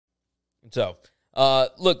So,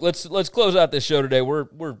 look, let's close out this show today.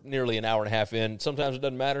 We're nearly an hour and a half in. Sometimes it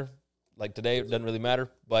doesn't matter. Like today, it doesn't really matter.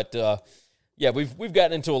 But, yeah, we've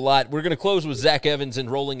gotten into a lot. We're going to close with Zach Evans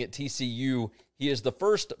enrolling at TCU. He is the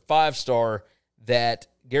first 5-star that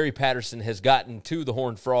Gary Patterson has gotten to the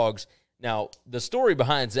Horned Frogs. Now, the story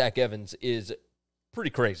behind Zach Evans is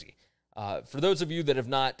pretty crazy. For those of you that have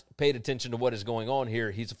not paid attention to what is going on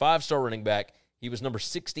here, he's a 5-star running back. He was number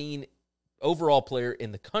 16 overall player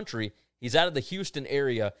in the country. He's out of the Houston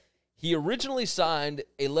area. He originally signed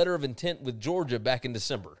a letter of intent with Georgia back in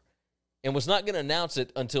December and was not going to announce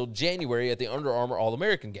it until January at the Under Armour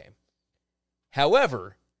All-American game.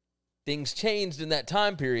 However, things changed in that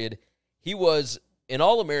time period. He was an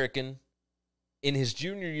All-American in his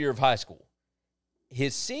junior year of high school.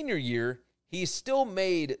 His senior year, he still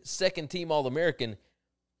made second-team All-American,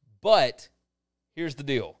 but here's the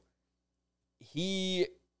deal. He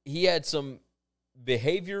had some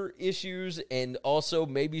behavior issues and also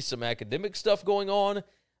maybe some academic stuff going on.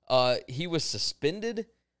 He was suspended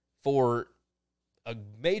for a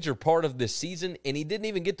major part of this season, and he didn't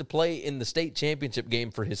even get to play in the state championship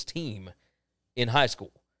game for his team in high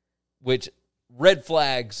school, which red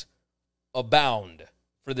flags abound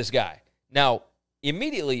for this guy. Now,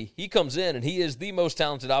 immediately he comes in, and he is the most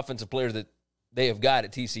talented offensive player that they have got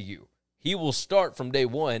at TCU. He will start from day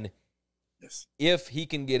one if he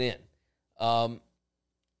can get in.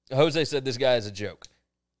 Jose said this guy is a joke.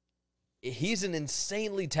 He's an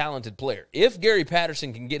insanely talented player. If Gary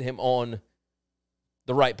Patterson can get him on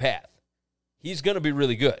the right path, he's going to be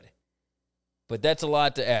really good. But that's a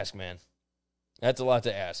lot to ask, man. That's a lot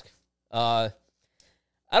to ask. I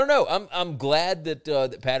don't know. I'm glad that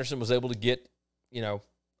that Patterson was able to get,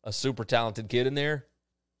 a super talented kid in there.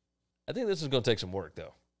 I think this is going to take some work,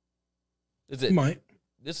 though. Is it? Might.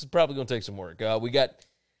 This is probably going to take some work. We got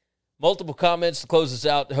multiple comments to close this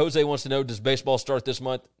out. Jose wants to know, does baseball start this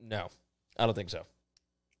month? No, I don't think so.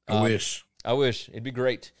 I wish. It'd be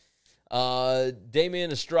great.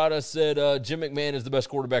 Damian Estrada said Jim McMahon is the best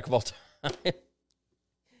quarterback of all time.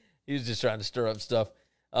 He was just trying to stir up stuff.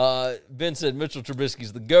 Ben said Mitchell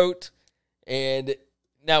Trubisky's the GOAT. And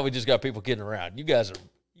now we just got people kidding around. You guys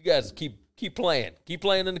keep playing. Keep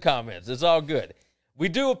playing in the comments. It's all good. We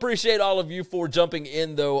do appreciate all of you for jumping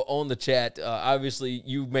in, though, on the chat. Obviously,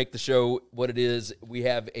 you make the show what it is. We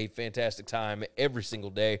have a fantastic time every single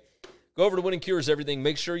day. Go over to Winning Cures Everything.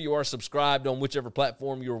 Make sure you are subscribed on whichever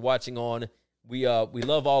platform you are watching on. We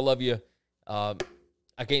love all of you. I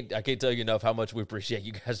can't tell you enough how much we appreciate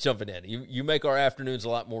you guys jumping in. You make our afternoons a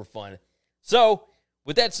lot more fun. So,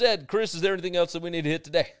 with that said, Chris, is there anything else that we need to hit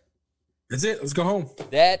today? That's it. Let's go home.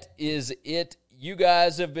 That is it. You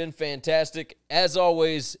guys have been fantastic. As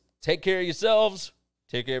always, take care of yourselves.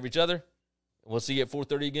 Take care of each other. And we'll see you at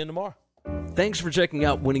 4:30 again tomorrow. Thanks for checking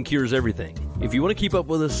out Winning Cures Everything. If you want to keep up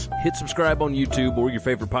with us, hit subscribe on YouTube or your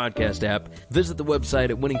favorite podcast app. Visit the website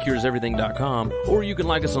at winningcureseverything.com, or you can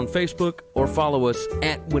like us on Facebook or follow us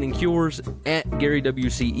at Winning Cures, at Gary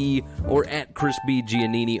WCE, or at Chris B.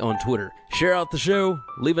 Giannini on Twitter. Share out the show,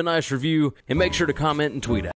 leave a nice review, and make sure to comment and tweet out.